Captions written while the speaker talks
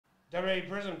WWE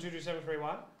Prizm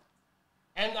 22731.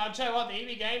 And I'll tell you what, the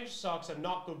EV Games socks are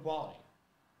not good quality.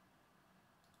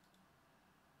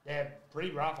 They're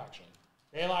pretty rough, actually.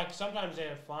 They're like, sometimes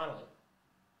they're finally.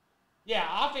 Yeah,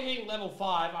 after hitting level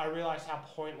 5, I realized how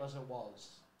pointless it was.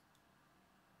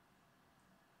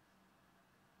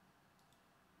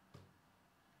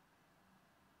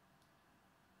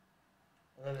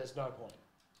 And then there's no point.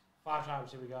 5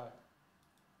 times, here we go.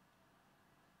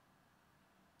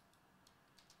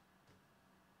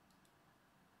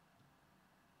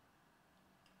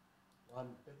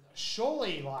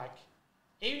 Surely, like,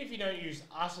 even if you don't use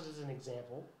us as an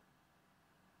example,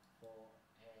 4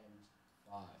 and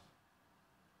 5.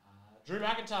 Drew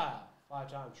McIntyre,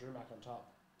 5 times, Drew Mac on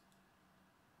top.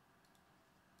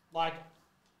 Like,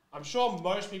 I'm sure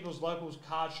most people's local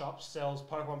card shops sells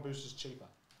Pokemon boosters cheaper.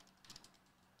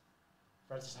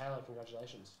 Francis Halo,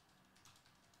 congratulations.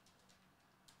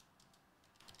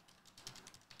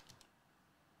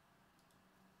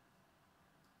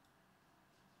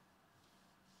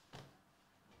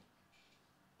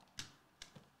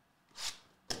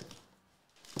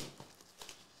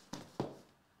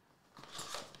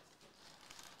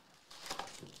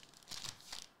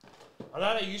 I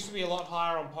know they used to be a lot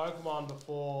higher on Pokemon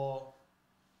before.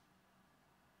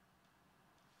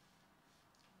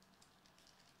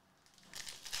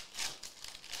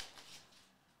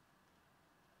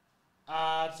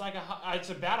 It's like it's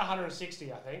about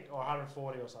 160, I think, or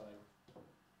 140 or something.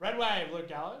 Red Wave, Luke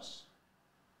Gallows.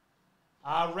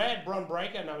 Red, Bron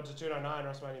Breaker, number to 209,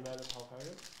 WrestleMania Madness, Hulk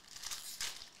Hogan.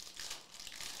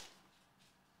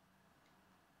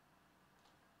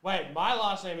 Wait, my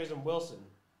last name isn't Wilson.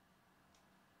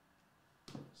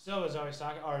 Silver, Zoe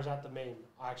Stark, or is that the meme?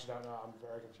 I actually don't know. I'm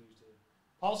very confused here.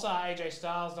 Pulsar, AJ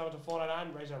Styles, number to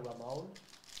 499, Razor Ramon.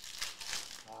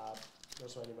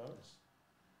 WrestleMania Moments.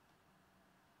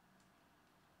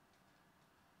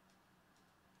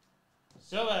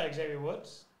 Silver, Xavier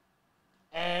Woods.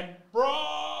 And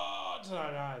Broad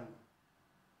 299.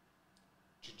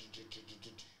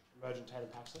 Emergent Tatum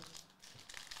Paxton.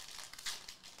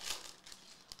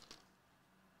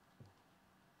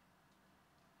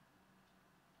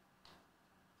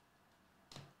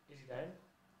 Easy Dane.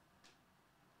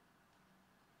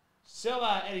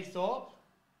 Silver, Eddie Thorpe.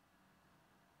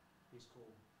 He's cool.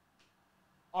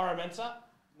 Ora Mensa,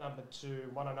 number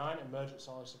 109, Emergent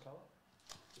Solo Sokola.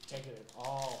 Just taking it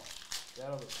all.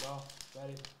 Down of it, well,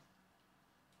 ready.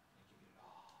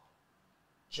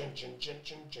 Chin chin chin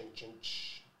chin chin chin.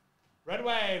 Red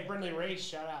Wave, Brindley Reese,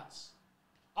 shoutouts.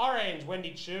 Orange,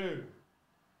 Wendy Chu.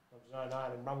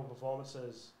 99 and Rumble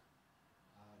Performances.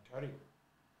 Cody.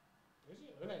 Who's he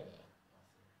eliminated there?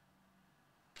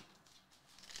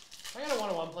 Can I get a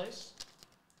 1-on-1, please?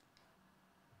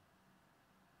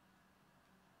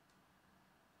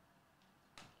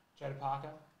 Jada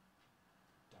Parker.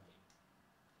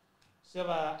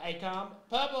 Silver, Acom.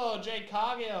 Purple, Jade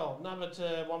Cargill, number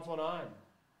to 149.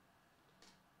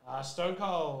 Stone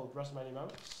Cold, WrestleMania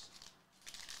Moments.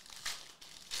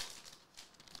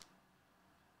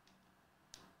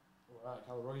 Alright, a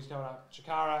couple of rookies coming up.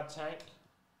 Chikara, Tank.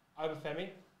 Obafemi.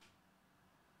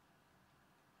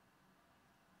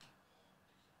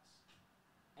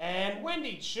 And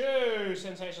Wendy Chu,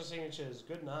 Sensational Signatures.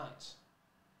 Good night.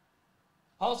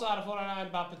 Pulsar to 499,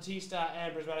 but Batista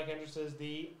and Prismatic Entrances,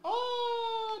 the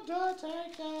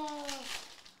Undertaker.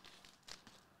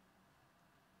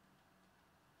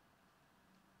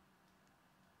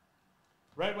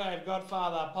 Red Wave,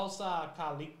 Godfather, Pulsar,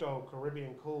 Carlito,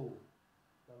 Caribbean Cool.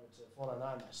 Number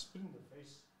 499, I spit in the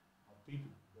face of people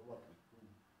who don't want to be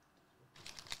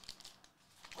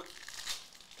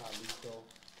cool.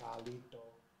 Carlito.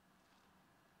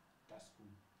 That's cool.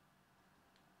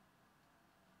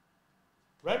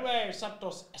 Red Wave,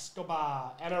 Santos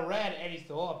Escobar, and a red Eddie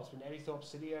Thorpe. It's been Eddie Thorpe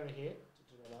City over here.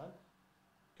 209.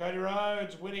 Cody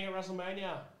Rhodes winning at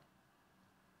WrestleMania.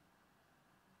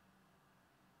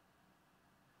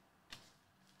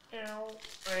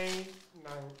 Eddie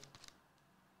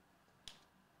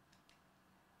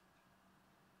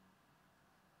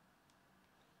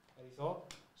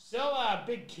Thorpe. Silver,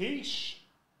 Big Quiche.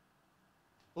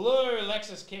 Blue,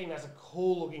 Lexus King. That's a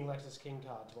cool looking Lexus King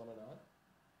card to 109.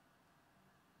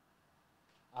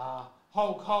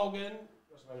 Hulk Hogan,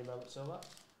 WrestleMania Moment Silver.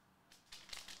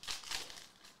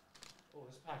 Oh,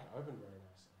 this pack opened very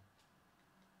nicely.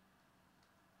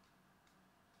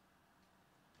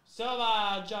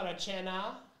 Silver, Jonah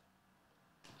Chenna.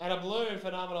 And a blue,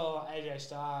 phenomenal AJ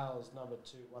Styles, number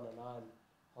 109,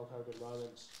 Hulk Hogan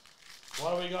Moments.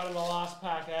 What do we got in the last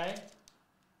pack, eh?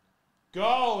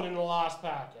 Gold in the last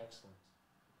pack. Excellent.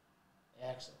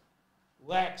 Excellent.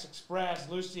 Lex, Express,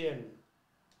 Lucian.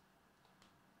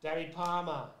 Danny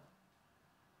Palmer.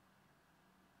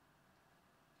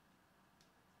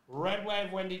 Red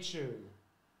Wave Wendy Chu.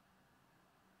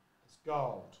 It's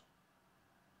gold.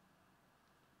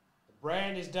 The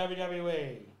brand is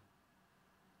WWE.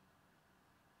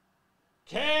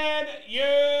 Can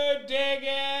you dig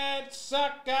it,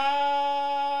 sucker?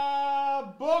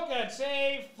 Booker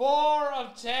T, 4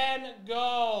 of 10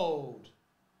 gold.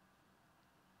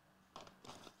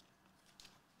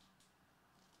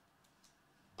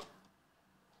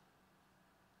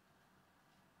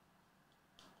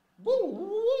 Woo,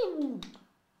 woo.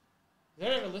 You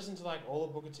don't ever listen to like all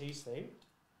of Booker T's theme?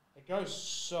 It goes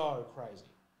so crazy.